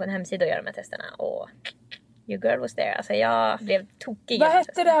kunde gå in på en hemsida och göra de här testerna. Och your girl was there. Alltså jag blev tokig. Vad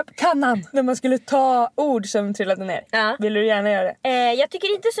hette det här kannan? När man skulle ta ord som trillade ner. Ja. Vill du gärna göra det? Jag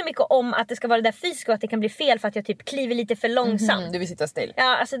tycker inte så mycket om att det ska vara det där fysiska och att det kan bli fel för att jag typ kliver lite för långsamt. Du vill sitta still.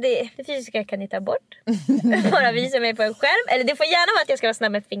 Ja, alltså det fysiska kan ni ta bort. Bara visa mig på en skärm. Eller det får gärna vara att jag ska vara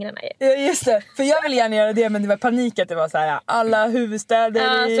snabb med fingrarna. Ja, just det. För jag vill gärna göra det, men det var panik att det var så här alla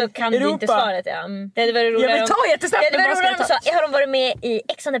huvudstäder i så kan Europa. du inte svaret. Ja. Det hade varit roligare Jag vill ta jättesnabbt. Det var roligare om du sa, har de varit med i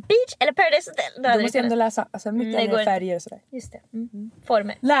Ex on the Beach eller Paradise Hotel? Du måste ändå läsa mycket med färger och sådär. Just det.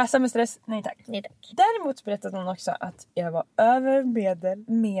 Former. Läsa med stress, nej tack. Nej tack. Däremot berättade hon också att jag var över medel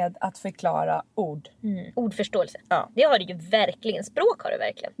med att förklara ord. Ordförståelse. Ja. Det har du ju verkligen. Språk har du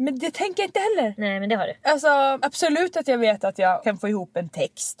verkligen. Men det tänker jag inte heller. Nej, men det har du. Alltså absolut att jag vet att jag kan få ihop en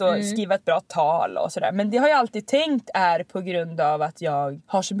text och skriva ett bra tal och sådär. Men det har jag alltid tänkt är på grund av att jag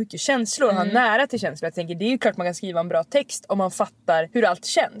har så mycket känslor och har nära till känslor. Jag tänker det är ju klart man kan skriva en bra text om man fattar hur allt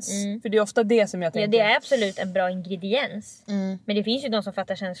känns. För det är ofta det som jag tänker. Ja, det är absolut en bra ingrediens. Men det finns ju de som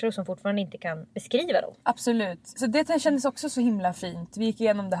fattar känslor som fortfarande inte kan beskriva dem. Absolut. Så det kändes också så himla fint. Vi gick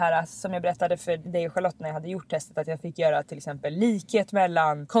igenom det här som jag berättade för dig och Charlotte när jag hade gjort testet. Att jag fick göra till exempel likhet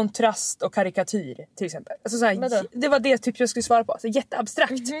mellan kontrast och karikatyr till exempel. Alltså så här, det var det typ jag skulle svara på. Så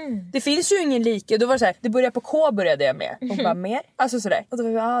jätteabstrakt. Det finns ju ingen like. Då var det så här, det började på K började jag med. Och bara mer. Alltså sådär. Och då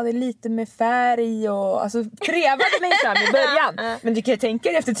var det, det är lite med färg och alltså trevade mig fram i början. Men du kan ju tänka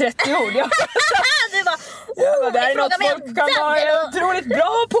dig efter 30 ord. Du bara, det här är något folk kan vara otroligt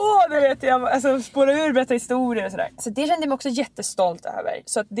bra på. Du vet, jag alltså, spåra ur, berätta historier och sådär. Så det kände jag mig också jättestolt över.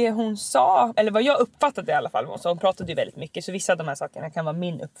 Så att det hon sa, eller vad jag uppfattade i alla fall, så hon pratade ju väldigt mycket. Så vissa av de här sakerna kan vara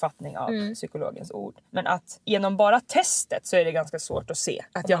min uppfattning av psykologens ord. Men att genom bara testet så är det ganska svårt att se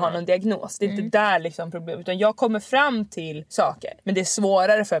att jag har någon diagnos. Det är inte där liksom problemet. Utan jag kommer fram till saker. Men det är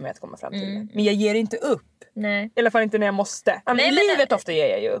svårare för mig att komma fram till det. Men jag ger inte upp. Nej. I alla fall inte när jag måste. Men i livet ofta ger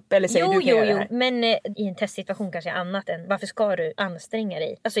jag ju upp. Eller säger du kan göra det här. Men i en testsituation kanske är annat än varför ska du anstränga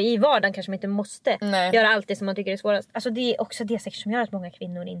dig? Alltså i vardagen kanske man inte måste göra allt det som man tycker är svårast. Alltså det är också det säkert som gör att många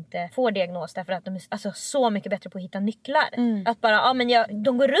kvinnor inte får diagnos. Därför att de är alltså, så mycket bättre på att hitta nycklar. Att bara,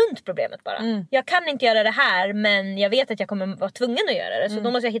 de går runt problemet bara. Jag kan inte göra det här, men jag vet att jag kommer vara tvungen att göra det. Så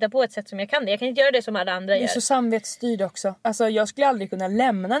då måste jag hitta på ett sätt som jag kan det. Jag kan inte göra det som alla andra gör. Jag är så samvetsstyrd också. Alltså jag skulle aldrig kunna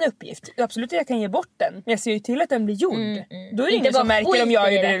lämna en uppgift. Absolut jag kan ge bort den. Men jag ser ju till att den blir gjord. Då är det ingen som märker om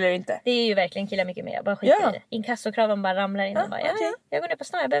jag gör det eller inte. Det är ju verkligen killar mycket mer. Jag bara skiter i det. Inkassokraven bara ramlar in och bara, jag går ner på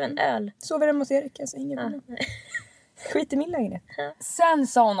stan, jag behöver en öl. Sover hemma hos Erik, alltså ingen skit i min lägenhet. Sen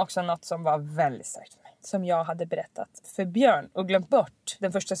sa hon också något som var väldigt starkt för mig. Som jag hade berättat för Björn och glömt bort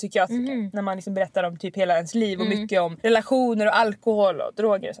den första psykiatriken. När man liksom berättar om typ hela ens liv och mycket om relationer och alkohol och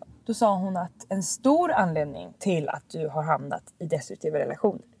droger och så. Då sa hon att en stor anledning till att du har hamnat i destruktiva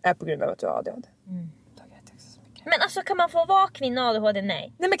relationer är på grund av att du har ADHD. Men alltså kan man få vara kvinna ADHD?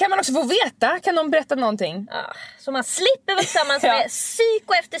 Nej. Nej men kan man också få veta? Kan någon berätta någonting? Ja, så man slipper vara tillsammans med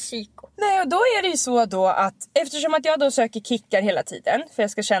psyko efter psyko. Nej och då är det ju så då att eftersom att jag då söker kickar hela tiden för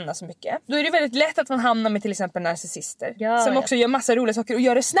jag ska känna så mycket. Då är det väldigt lätt att man hamnar med till exempel narcissister. Som också gör massa roliga saker och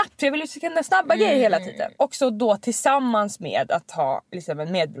gör det snabbt. För jag vill ju känna snabba grejer hela tiden. Också då tillsammans med att ha liksom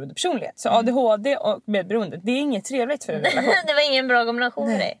en medberoende personlighet. Så ADHD och medberoende, det är inget trevligt för en relation. Det var ingen bra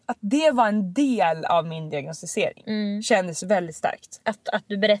kombination för dig. Att det var en del av min diagnostisering. Kändes väldigt starkt. Att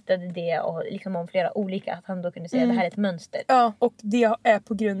du berättade det och liksom om flera olika. Att han då kunde säga att det här är ett mönster. Ja, och det är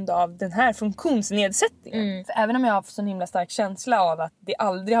på grund av den här funktionsnedsättningen. För även om jag har haft så himla stark känsla av att det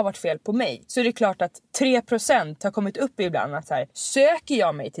aldrig har varit fel på mig. Så är det klart att 3% har kommit upp ibland. Att så här, söker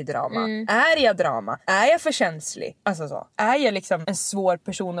jag mig till drama? Är jag drama? Är jag för känslig? Alltså så. Är jag liksom en svår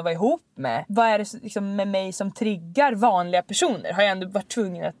person att vara ihop med? Vad är det liksom med mig som triggar vanliga personer? Har jag ändå varit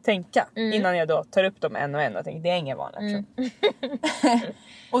tvungen att tänka. Innan jag då tar upp dem en och en och tänker det är ingen vanlig person.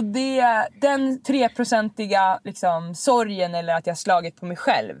 Och den 3% liksom sorgen eller att jag slagit på mig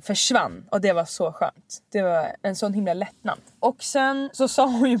själv försvann. Och det var så skönt. Det var en sån himla lättnad. Och sen så sa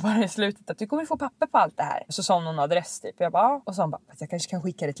hon ju bara i slutet att du kommer få papper på allt det här. Och så sa hon någon adress typ. Och jag bara, och så hon bara, att jag kanske kan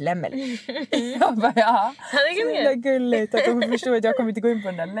skicka det till Emily. Jag bara, ja. Det är gulligt att hon förstår att jag kommer inte gå in på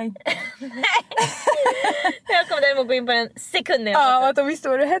den där länken. Jag kommer däremot gå in på den sekunden. Ja, att de visste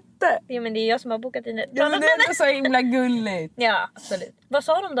vad du hette. Ja, men det är jag som har bokat in det. Ja, men det är så himla gulligt. Ja, absolut. Vad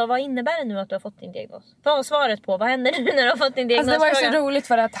sa de då? Vad innebär det nu att du har fått din diagnos? Vad var svaret på? Vad händer nu när du har fått din diagnos? Alltså det var ju så roligt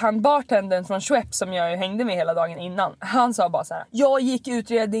för att han bartendern från Schweppes som jag hängde med hela dagen innan. Han sa bara så här: jag gick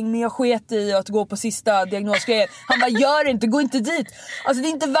utredning men jag sket i att gå på sista diagnosgrejen. Han bara, gör inte, gå inte dit. Alltså det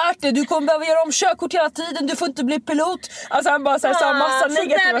är inte värt det, du kommer behöva göra om körkort hela tiden, du får inte bli pilot. Alltså han bara så här, sa massa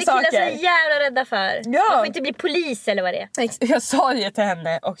negativa saker. jävla rädda för. Ja. Man får inte bli polis eller vad det är. Jag sa det till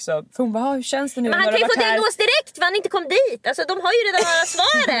henne också. För hon bara, hur känns det nu? Men han kan ju få diagnos direkt för han inte kom dit. Alltså de har ju redan alla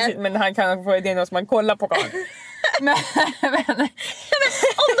svaret. Men han kan få diagnos man kollar på karln. men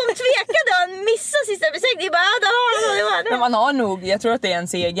om de tvekade och han missade sista besiktningen, bara man har nog, jag tror att det är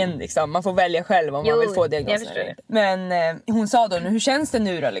ens egen liksom. Man får välja själv om man vill få diagnosen. Men hon sa då, hur känns det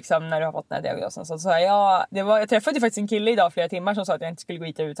nu då liksom, när du har fått den här diagnosen? Så sa jag träffade faktiskt en kille idag flera timmar som sa att jag inte skulle gå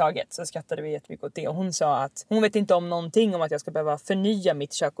hit överhuvudtaget. Så skrattade vi jättemycket åt det. Och hon sa att hon vet inte om någonting om att jag ska behöva förnya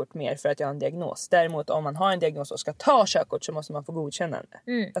mitt körkort mer för att jag har en diagnos. Däremot om man har en diagnos och ska ta körkort så måste man få godkännande.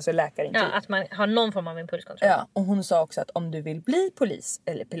 Alltså läkarintyg. Ja, att man har någon form av impulskontroll. Ja, och hon sa också att om du vill bli polis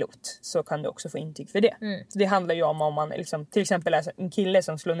eller pilot så kan du också få intyg för det. Så det handlar ju om man liksom, till exempel är en kille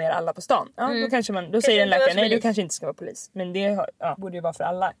som slår ner alla på stan. Ja, då kanske då säger en läkare, nej du kanske inte ska vara polis. Men det borde ju vara för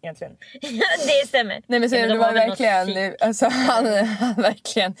alla egentligen. Det stämmer. Nej men så det var verkligen, alltså, han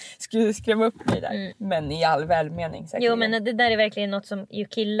verkligen skrev upp mig där. Men i all välmening säkert. Jo men det där är verkligen något som ju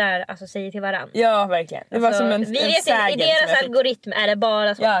killar alltså, säger till varann. Ja verkligen. Det var som en vi vet inte, i deras algoritm är det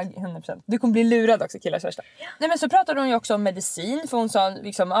bara så. Ja 100%. Du kommer bli lurad också killars värsta. Ja. Nej men så pratade hon ju också om medicin. För hon sa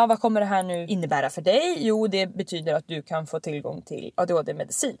liksom, vad kommer det här nu innebära för dig? Jo det betyder att du kan få tillgång till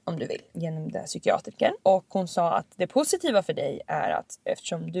ADHD-medicin om du vill. Genom det psykiatriken. Och hon sa att det positiva för dig är att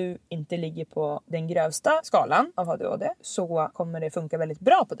eftersom du inte ligger på den grövsta skalan av ADHD så kommer det funka väldigt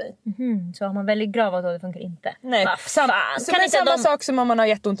bra på dig. Så har man väldigt grav ADHD funkar inte. Nej, samma sak som om man har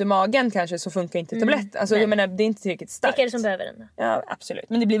jätteont i magen kanske så funkar inte tablett. Alltså jag menar det är inte tillräckligt starkt. Vilka är det som behöver den då? Ja absolut,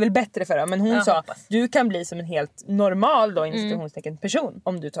 men det blir väl bättre för det. Men hon sa du kan bli som en helt normal då institutionstecken person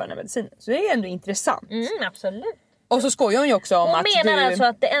om du tar den här medicinen. Så det är ändå intressant. Absolut. Och så skojar hon ju också om hon att menar alltså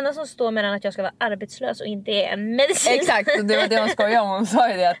att det enda som står mellan att jag ska vara arbetslös och inte är en medicin. Exakt, det var det hon skojade om. Hon sa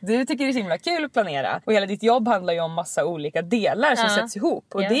ju det att du tycker det är så himla kul att planera. Och hela ditt jobb handlar ju om massa olika delar som sätts ihop.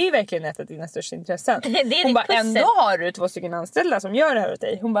 Och det är verkligen ett av dina största intressen. Hon bara, ändå har du 2 stycken anställda som gör det här åt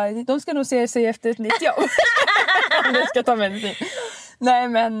dig. Hon bara, de ska nog se sig efter ett nytt jobb. Om du ska ta medicin. Nej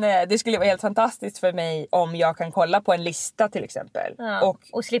men det skulle vara helt fantastiskt för mig om jag kan kolla på en lista till exempel.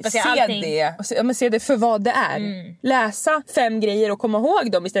 Och slippa se allting. Se det för vad det är. Läsa 5 grejer och komma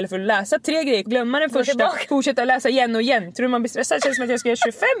ihåg dem istället för att läsa 3 grejer. Glömma den första, fortsätta läsa igen och igen. Tror du man blir stressad? Det känns som att jag ska göra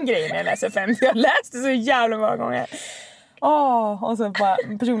 25 grejer när jag läser 5. För jag läste så jävla många gånger. Och så bara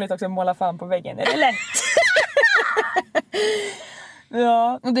personligt också måla fan på väggen. Är det lätt?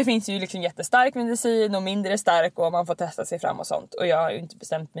 Ja, och det finns ju liksom jättestark medicin och mindre stark och man får testa sig fram och sånt. Och jag har ju inte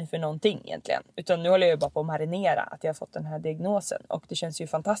bestämt mig för någonting egentligen. Utan nu håller jag ju bara på att marinera att jag har fått den här diagnosen. Och det känns ju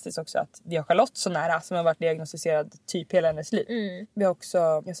fantastiskt också att vi har Charlotte så nära som har varit diagnostiserad typ hela hennes liv. Vi har också,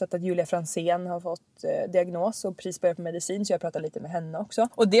 jag har sett att Julia Fransén har fått diagnos och precis börjat på medicin så jag pratar lite med henne också.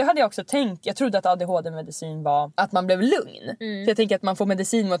 Och det hade jag också tänkt, jag trodde att ADHD-medicin var att man blev lugn. Så jag tänker att man får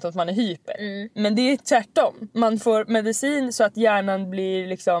medicin mot att man är hyper. Men det är tvärtom. Man får medicin så att hjärnan blir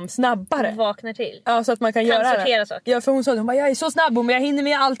liksom snabbare. Vaknar till. Ja, så att man kan göra sortera saker. Ja, för hon sa hon bara, jag är så snabb men jag hinner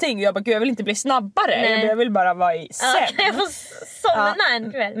med allting. Och jag bara, gud jag vill inte bli snabbare. Jag vill bara vara i sen. Kan jag få somna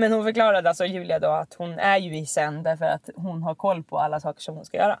en kväll? Men hon förklarade alltså Julia då att hon är ju i sen därför att hon har koll på alla saker som hon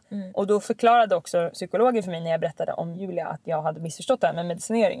ska göra. Och då förklarade också psykologen för mig när jag berättade om Julia att jag hade missförstått det här med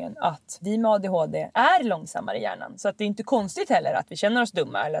medicineringen. Att vi med ADHD är långsammare i hjärnan. Så att det är inte konstigt heller att vi känner oss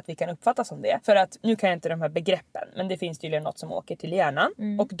dumma eller att vi kan uppfattas som det. För att nu kan jag inte de här begreppen. Men det finns tydligen något som åker till hjärnan.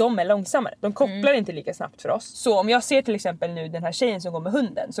 Och de är långsammare. De kopplar inte lika snabbt för oss. Så om jag ser till exempel nu den här tjejen som går med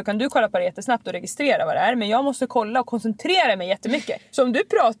hunden. Så kan du kolla på det jättesnabbt och registrera vad det är. Men jag måste kolla och koncentrera mig jättemycket. Så om du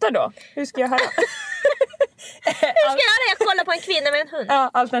pratar då, hur ska jag höra? Hur ska jag göra? Jag kollar på en kvinna med en hund. Ja,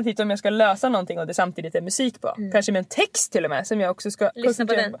 alternativt om jag ska lösa någonting och det samtidigt är musik på. Kanske med en text till och med som jag också ska lyssna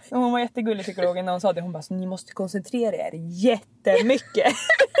på den. Hon var jättegullig psykologen när hon sa det. Hon bara, ni måste koncentrera er jättemycket.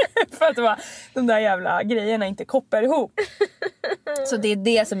 För att de där jävla grejerna inte kopplar ihop. Så det är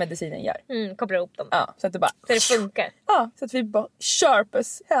det som medicinen gör. Kopplar ihop dem. Ja, så att det bara... Så det funkar. Ja, så att vi bara sharp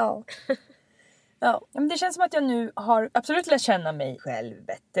as hell. Ja, men det känns som att jag nu har absolut lärt känna mig själv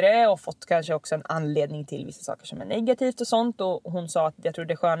bättre och fått kanske också en anledning till vissa saker som är negativt och sånt. Och hon sa att jag tror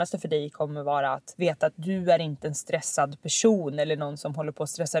det skönaste för dig kommer vara att veta att du är inte en stressad person eller någon som håller på att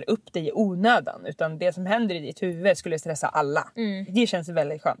stressa upp dig i onödan. Utan det som händer i ditt huvud skulle stressa alla. Det känns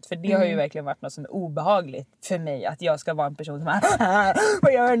väldigt skönt, för det har ju verkligen varit något som är obehagligt för mig. Att jag ska vara en person som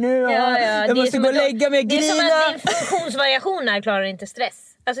vad gör jag nu? Jag måste gå och lägga mig och grina. Det är som att din funktionsvariation klarar inte stress.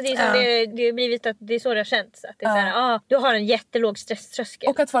 Alltså det är som det har blivit att det är så det har känts. Att det är såhär, du har en jättelåg stresströskel.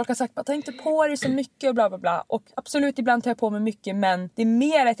 Och att folk har sagt, ta inte på dig så mycket och bla bla bla. Och absolut, ibland tar jag på mig mycket. Men det är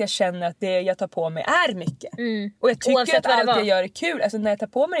mer att jag känner att det jag tar på mig är mycket. Och jag tycker Oavsett att allt jag gör är kul. Alltså när jag tar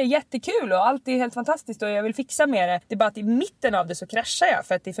på mig det är jättekul och allt är helt fantastiskt. Och jag vill fixa med det. Det är bara att i mitten av det så kraschar jag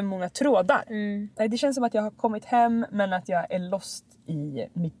för att det är för många trådar. Det känns som att jag har kommit hem men att jag är lost i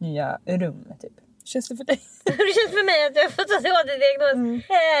mitt nya rum typ. Känns det för dig? Det känns för mig att jag har fått ADHD-diagnos.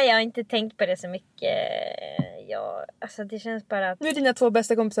 Jag har inte tänkt på det så mycket. Alltså det känns bara att... Nu är dina 2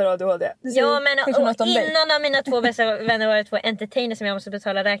 bästa kompisar ADHD. Ja, men och innan av mina 2 bästa vänner var det 2 entertainers som jag måste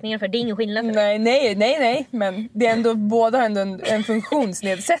betala räkningar för. Det är ingen skillnad för mig. Nej. Men det är ändå, båda har ändå en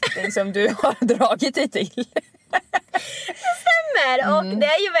funktionsnedsättning som du har dragit dig till. Det stämmer. Och det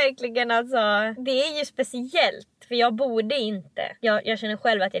är ju verkligen alltså... Det är ju speciellt. För jag borde inte. Jag känner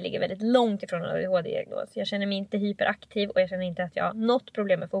själv att jag ligger väldigt långt ifrån en ADHD-diagnos. Jag känner mig inte hyperaktiv och jag känner inte att jag har något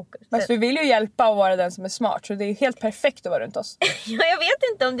problem med fokus. Men vi vill ju hjälpa och vara den som är smart. Så det är helt perfekt att vara runt oss. Ja, jag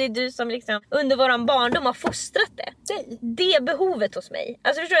vet inte om det är du som liksom under våran barndom har fostrat det. Det behovet hos mig.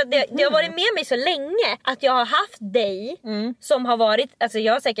 Alltså förstår du att det har varit med mig så länge. Att jag har haft dig som har varit... Alltså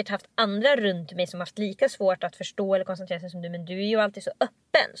jag har säkert haft andra runt mig som har haft lika svårt att förstå eller koncentrera sig som du. Men du är ju alltid så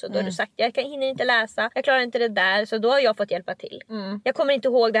öppen. Så då har du sagt, jag hinner inte läsa. Jag klarar inte det där. Så då har jag fått hjälpa till. Jag kommer inte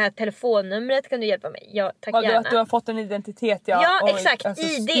ihåg det här telefonnumret. Kan du hjälpa mig? Tack gärna. Att du har fått en identitet. Ja, och, exakt. alltså,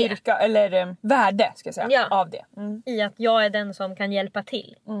 I det. Styrka, eller värde ska jag säga. Av det. I att jag är den som kan hjälpa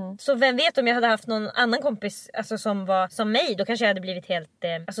till. Så vem vet om jag hade haft någon annan kompis alltså, som var som mig. Då kanske jag hade blivit helt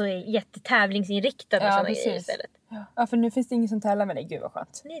jättetävlingsinriktad. Och såna grejer istället. Ja, för nu finns det ingen som tävlar med dig. Gud vad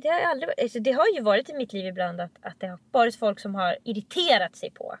skönt. Nej, det har jag aldrig varit. Alltså, det har ju varit i mitt liv ibland att det har varit folk som har irriterat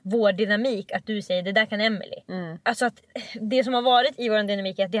sig på vår dynamik. Att du säger, det där kan Emily. Alltså att det som har varit i vår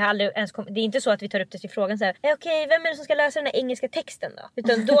dynamik är att det har aldrig ens det är inte så att vi tar upp det till frågan så här, okej, vem är det som ska läsa den här engelska texten då?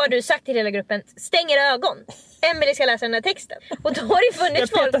 Utan då har du sagt till hela gruppen, stäng era ögon. Emily ska läsa den här texten. Och då har det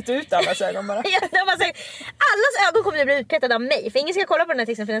funnits folk... Jag har petat ut allas ögon bara. Allas ögon kommer att bli utpetade av mig. För ingen ska kolla på den här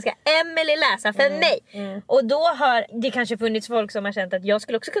texten, för den ska Emily läsa för mig. Och då har det kanske funnits folk som har känt att jag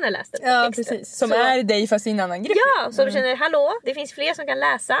skulle också kunna läsa den här texten. Precis. Som är dig fast i en annan grupp. Ja, så du känner, hallå, det finns fler som kan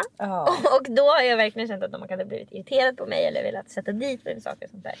läsa. Och då har jag verkligen känt att de kan ha blivit irriterade på mig eller velat sätta dit mig saker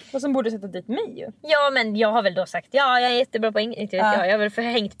och sånt där. Vad som borde sätta dit mig ju. Ja, men jag har väl då sagt, jag är jättebra på engelska. Inte vet jag har väl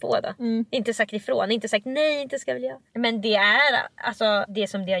förhängt på då. Inte sagt ifrån, inte sagt nej, inte ska väl jag. Men det är alltså det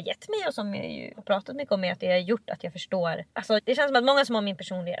som det har gett mig och som jag ju har pratat mycket om är att det har gjort att jag förstår. Alltså det känns som att många som har min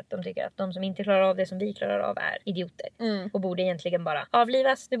personlighet, de tycker att de som inte klarar av det som vi klarar av är idioter. Och borde egentligen bara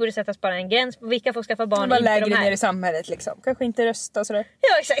avlivas. Det borde sättas bara en gräns på vilka får skaffa barn. Bara lägre ner i samhället liksom. Kanske inte rösta och sådär.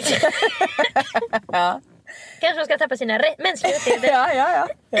 Ja, exakt. Kanske de ska tappa sina mänskliga rättigheter. Ja,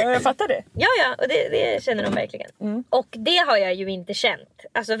 jag fattar det. Ja, och det känner de verkligen. Och det har jag ju inte känt.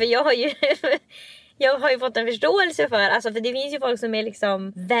 Alltså för jag har ju fått en förståelse för, alltså för det finns ju folk som är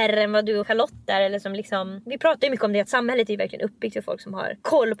liksom värre än vad du och Charlotte är, eller som liksom, vi pratar ju mycket om det att samhället är verkligen uppbyggt för folk som har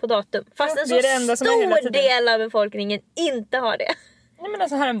koll på datum. Fast en så stor del av befolkningen inte har det. Nej, men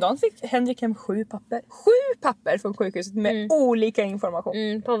alltså häromdagen fick Henrik hem 7 papper. 7 papper från sjukhuset med olika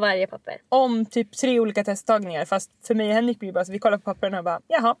information. På varje papper. Om typ 3 olika testtagningar. Fast för mig och Henrik blir bara så vi kollar på papperna och bara,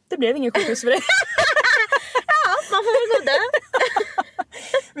 jaha, det blev ingen sjukhus för det. Ja, man får väl gå där.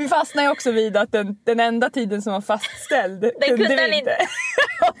 Vi fastnar ju också vid att den enda tiden som var fastställd den kunde vi inte.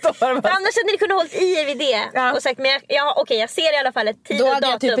 För annars hade ni kunnat hållit i er vid det och sagt, men jag ser i alla fall ett tid och datum. Då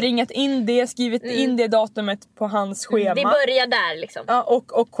hade jag typ ringat in det, skrivit in det datumet på hans schema. Vi börjar där liksom. Ja,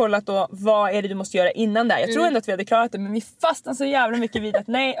 och kollat då, vad är det du måste göra innan där. Jag tror ändå att vi hade klarat det, men vi fastnar så jävla mycket vid att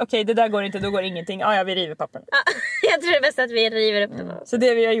nej, okej, det där går inte, då går ingenting. Ja, vi river papperna. Jag tror det är bäst att vi river upp dem. Så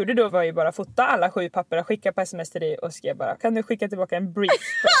det vi gjorde då var ju bara fota alla 7 papper, skicka på sms till dig och skrev bara, kan du skicka tillbaka en brief?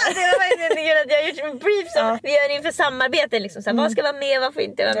 Det var verkligen kul att jag har gjort en brief som vi gör inför samarbete liksom. Så vad ska vara med, vad får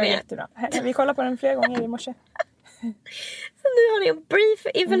inte vara med? Jättebra. Vi kollar på den flera gånger i morse. Så nu har ni en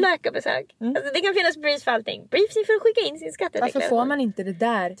brief inför läkarbesök. Alltså det kan finnas briefs för allting. Briefs inför att skicka in sin skattedeklaration. Varför får man inte det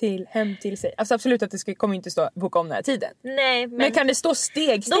där hem till sig? Alltså absolut att det kommer inte stå boka om den här tiden. Nej, men kan det stå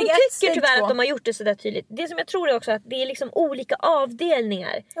steg de tycker tyvärr att de har gjort det så där tydligt. Det som jag tror är också att det är liksom olika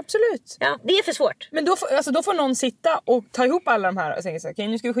avdelningar. Absolut. Ja, det är för svårt. Men då får någon sitta och ta ihop alla de här och säga så okej,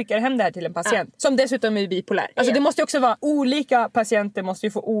 nu ska vi skicka hem det här till en patient som dessutom är bipolär. Alltså det måste ju också vara olika patienter måste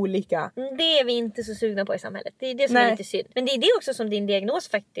ju få olika. Det är vi inte så sugna på i samhället. Det är det som är lite synd. Men det är det också som din diagnos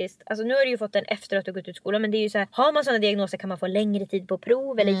faktiskt. Alltså nu har du ju fått den efter att du gått ut skolan. Men det är ju så här, har man sådana diagnoser kan man få längre tid på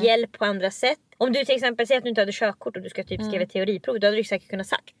prov eller hjälp på andra sätt. Om du till exempel säger att du inte hade körkort och du ska typ skriva teoriprov, då hade du säkert kunnat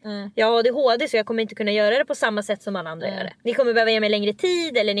sagt. Jag har ADHD så jag kommer inte kunna göra det på samma sätt som alla andra gör det. Ni kommer behöva ge mig längre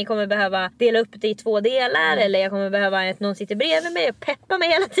tid, eller ni kommer behöva dela upp det i 2 delar, eller jag kommer behöva att någon sitter bredvid mig och peppar mig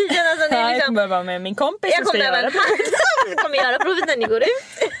hela tiden. Alltså, det är liksom, jag kommer behöva med min kompis jag kommer behöva kommer göra provet när ni går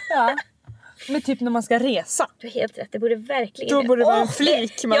ut. Ja. Men typ när man ska resa. Du har helt rätt, det borde verkligen... Då borde det vara en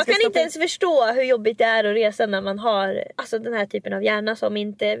flik. Jag kan inte ens förstå hur jobbigt det är att resa när man har alltså, den här typen av hjärna som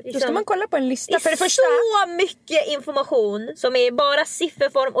inte... Liksom, då ska man kolla på en lista. För det första, så mycket information som är bara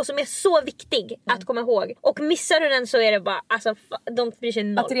sifferform och som är så viktig att komma ihåg. Och missar du den så är det bara... Alltså, de bryr sig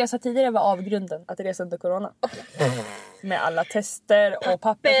noll. Att resa tidigare var avgrunden. Att resa under corona. Med alla tester och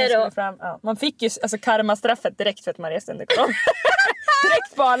papper som skulle fram. Ja. Man fick ju alltså, karmastraffet direkt för att man reste under corona.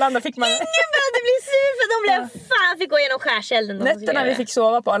 Direkt på Arlanda fick man... Ingen behövde bli sur för de blev fan fick gå igenom skärselden. Nätterna vi fick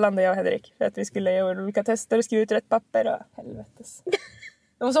sova på Arlanda, jag och Henrik. För att vi skulle göra olika tester och skriva ut rätt papper. Och helvetes.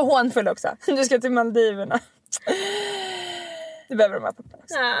 De var så hånfulla också. Du ska till Maldiverna. Du behöver de här papperna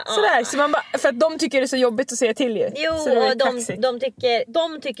också. Sådär, så man bara, för att de tycker det är så jobbigt att säga till ju. Jo, så det och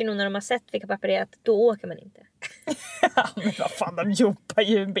de tycker nog när de har sett vilka papper det är att då åker man inte. Ja, men vad fan, de jobbar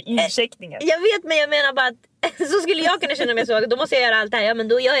ju med incheckningen. Jag vet, men jag menar bara att så skulle jag kunna känna mig så. Då måste jag göra allt det här. Ja, men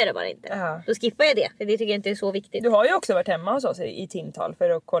då gör jag det bara inte. Då skippar jag det. För det tycker jag inte är så viktigt. Du har ju också varit hemma hos oss i timtal för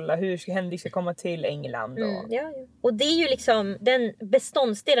att kolla hur Henrik ska komma till England. Och... Ja. Och det är ju liksom, den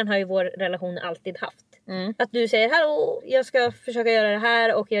beståndsdelen har ju vår relation alltid haft. Att du säger, hallå, jag ska försöka göra det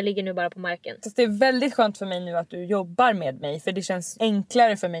här och jag ligger nu bara på marken. Så det är väldigt skönt för mig nu att du jobbar med mig. För det känns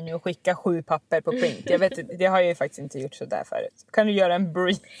enklare för mig nu att skicka 7 papper på print. Jag vet, det har jag ju faktiskt inte gjort så där förut. Kan du göra en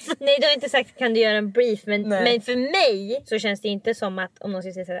brief? Nej, du har inte sagt kan du göra en brief. Men för mig så känns det inte som att om någon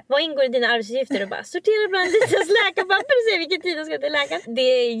ska säga såhär, vad ingår i dina arbetsuppgifter? Och bara sortera bland Litas läkarpapper och se vilken tid de ska till läkaren.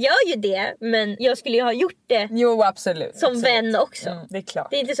 Det gör ju det, men jag skulle ju ha gjort det. Jo, absolut. Som vän också. Det är klart.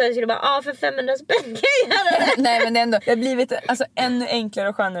 Det är inte så att jag skulle bara, för 500 spänn kan jag göra det. Nej, men det har blivit alltså, ännu enklare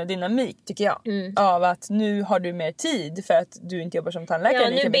och skönare dynamik tycker jag. Av att nu har du mer tid för att du inte jobbar som tandläkare. Ja,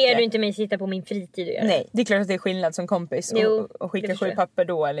 nu ber du inte mig sitta på min fritid och göra. Nej, det är klart att det är skillnad som kompis och skicka 7 papper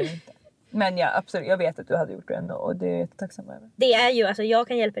då eller inte. Men ja, absolut, jag vet att du hade gjort det ändå och det är jag tacksam över. Det är ju, alltså jag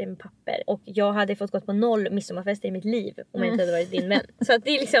kan hjälpa dig med papper och jag hade fått gått på 0 midsommarfester i mitt liv om jag inte hade varit din vän. Så att det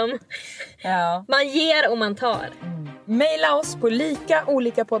är liksom, man ger och man tar. Maila oss på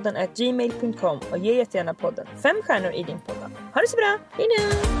likaolikapodden@gmail.com och ge jättegärna podden 5 stjärnor i din podd. Ha det så bra, hejdå!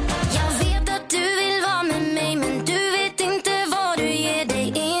 Jag vet att du vill vara med mig, men du vet inte vad du ger dig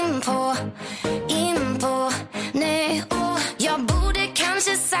in på. Nej, och jag borde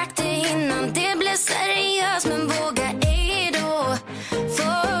kanske sagt det innan det blev seriöst, men våga ej då.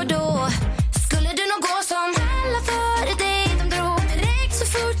 För då skulle du nog gå som alla före dig. De drog direkt så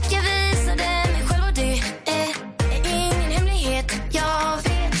fort jag visade mig själv, och det är ingen hemlighet. Jag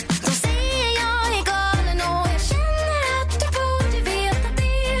vet, de säger jag är galen och jag känner att du borde veta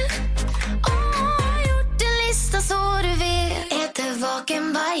det. Har gjort en lista så du vet. Äter vaken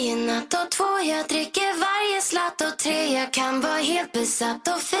varje natt och 2 jag dricker varje slatt och 3 jag kan vara helt besatt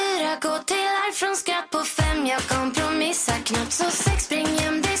och 4 gå till arv från skratt på 5 jag kompromissar knappt så 6 spring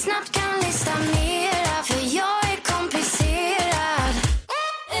hem dig snabbt kan lista mera för jag är komplicerad.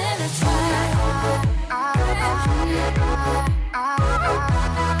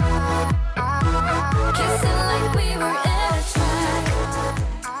 Kissing like we were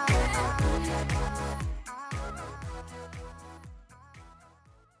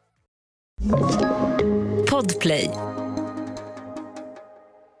Podplay.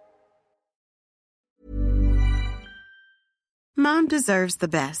 Mom deserves the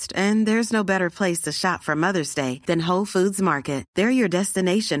best, and there's no better place to shop for Mother's Day than Whole Foods Market. They're your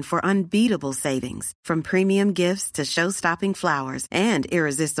destination for unbeatable savings, from premium gifts to show-stopping flowers and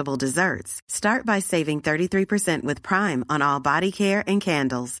irresistible desserts. Start by saving 33% with Prime on all body care and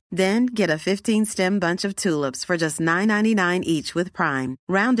candles. Then get a 15-stem bunch of tulips for just $9.99 each with Prime.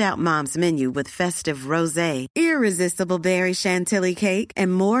 Round out Mom's menu with festive rosé, irresistible berry chantilly cake,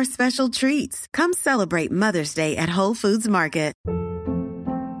 and more special treats. Come celebrate Mother's Day at Whole Foods Market.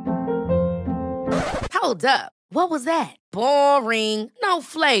 Hold up. What was that? Boring. No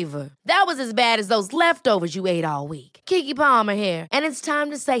flavor. That was as bad as those leftovers you ate all week. Keke Palmer here, and it's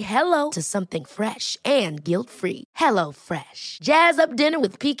time to say hello to something fresh and guilt-free. Hello Fresh. Jazz up dinner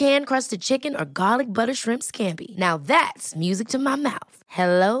with pecan-crusted chicken or garlic butter shrimp scampi. Now that's music to my mouth.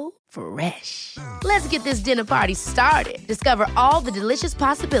 Hello Fresh. Let's get this dinner party started. Discover all the delicious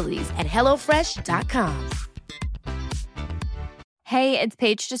possibilities at hellofresh.com. Hey, it's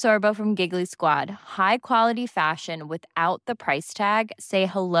Paige DeSorbo from Giggly Squad. High quality fashion without the price tag. Say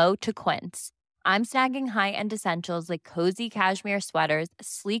hello to Quince. I'm snagging high-end essentials like cozy cashmere sweaters,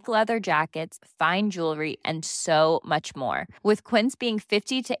 sleek leather jackets, fine jewelry, and so much more. With Quince being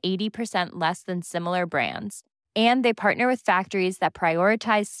 50 to 80% less than similar brands. And they partner with factories that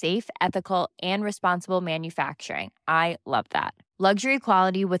prioritize safe, ethical, and responsible manufacturing. I love that. Luxury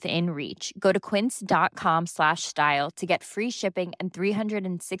quality within reach. Go to quince.com/style to get free shipping and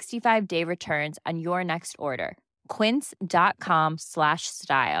 365-day returns on your next order.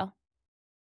 Quince.com/style.